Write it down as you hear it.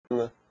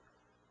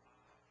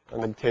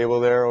on the table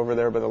there, over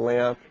there by the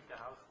lamp.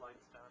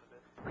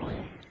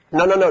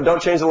 No, no, no,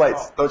 don't change the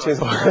lights. Don't change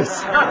the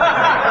lights.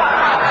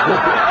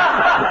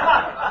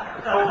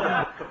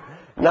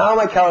 Now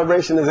my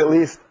calibration is at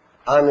least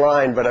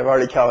online, but I've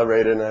already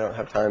calibrated and I don't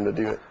have time to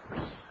do it.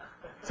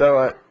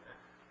 So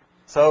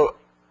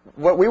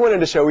what we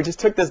wanted to show, we just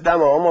took this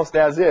demo almost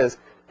as is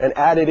and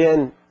added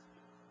in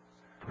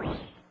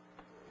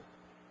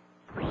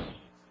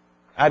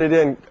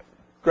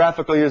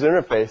graphical user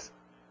interface,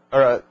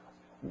 or a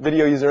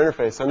video user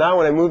interface. So now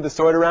when I move the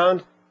sword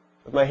around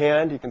with my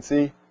hand, you can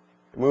see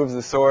it moves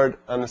the sword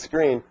on the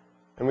screen,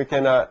 and we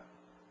can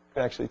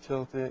actually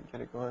tilt it,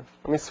 get it going.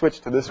 Let me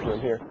switch to this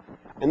room here.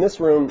 In this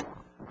room,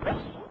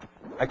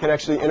 I can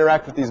actually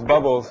interact with these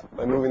bubbles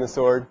by moving the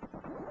sword.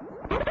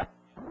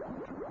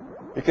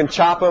 You can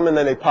chop them and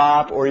then they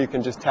pop, or you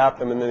can just tap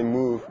them and then they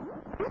move.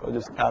 So I'll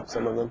just tap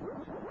some of them.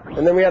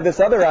 And then we have this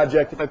other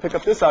object. If I pick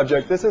up this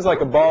object, this is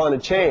like a ball and a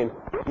chain.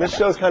 And this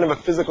shows kind of a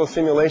physical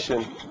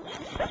simulation.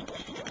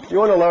 You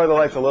want to lower the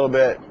lights a little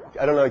bit.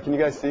 I don't know, can you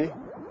guys see?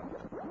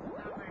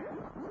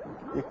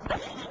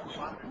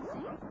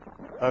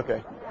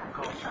 Okay.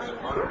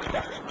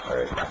 All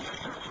right.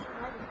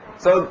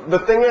 So the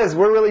thing is,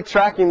 we're really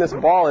tracking this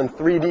ball in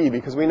 3D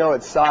because we know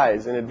its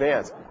size in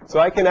advance. So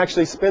I can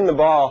actually spin the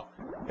ball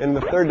in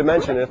the third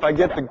dimension. And if I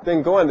get the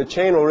thing going, the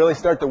chain will really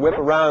start to whip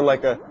around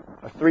like a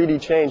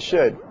 3D chain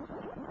should.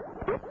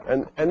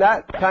 And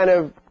that kind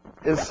of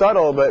is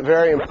subtle but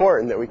very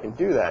important that we can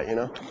do that, you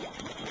know.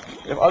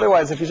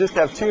 Otherwise, if you just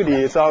have 2D,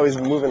 it's always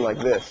moving like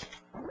this.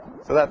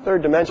 So that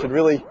third dimension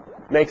really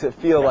makes it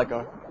feel like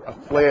a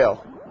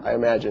flail, I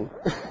imagine.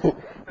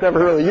 Never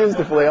really used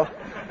a flail.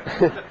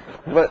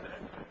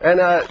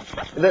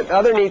 The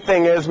other neat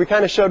thing is, we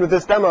kind of showed with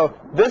this demo,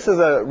 this is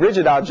a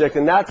rigid object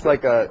and that's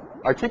like a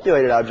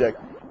articulated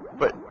object.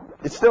 But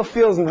it still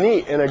feels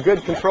neat in a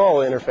good control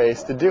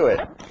interface to do it.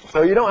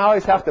 So you don't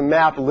always have to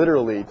map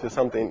literally to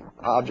something,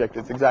 object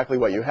that's exactly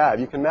what you have.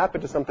 You can map it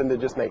to something that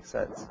just makes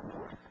sense.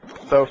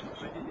 So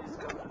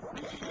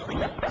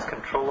it's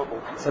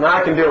controllable. So now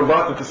I can do them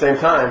both at the same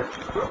time.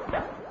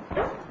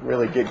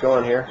 Really get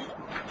going here.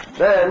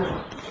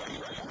 Then,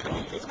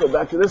 let's go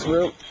back to this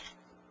room.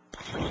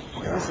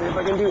 Let's see if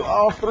I can do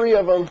all 3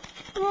 of them.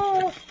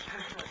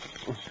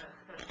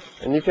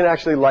 And you can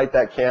actually light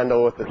that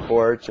candle with the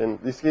torch. And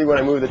you see when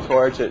I move the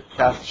torch, it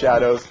casts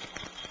shadows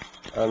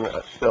on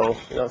the still.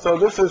 You know, so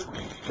this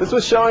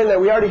was showing that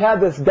we already had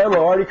this demo,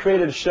 already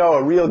created a show,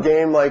 a real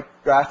game-like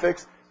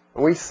graphics.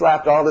 And we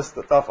slapped all this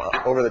stuff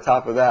over the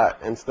top of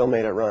that and still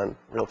made it run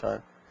real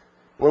time.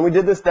 When we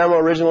did this demo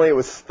originally, it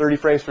was 30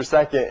 frames per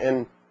second.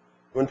 And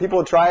when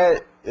people try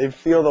it, they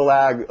feel the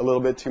lag a little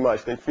bit too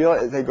much. They feel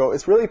it, they go,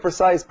 it's really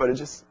precise, but it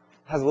just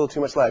has a little too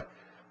much lag.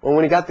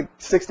 When you got the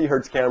 60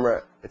 hertz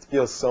camera, it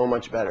feels so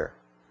much better.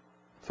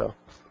 So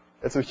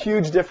it's a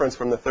huge difference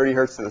from the 30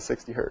 hertz to the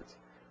 60 hertz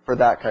for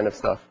that kind of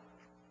stuff.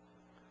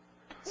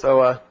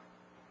 So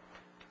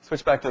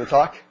switch back to the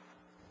talk,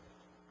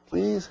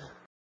 please.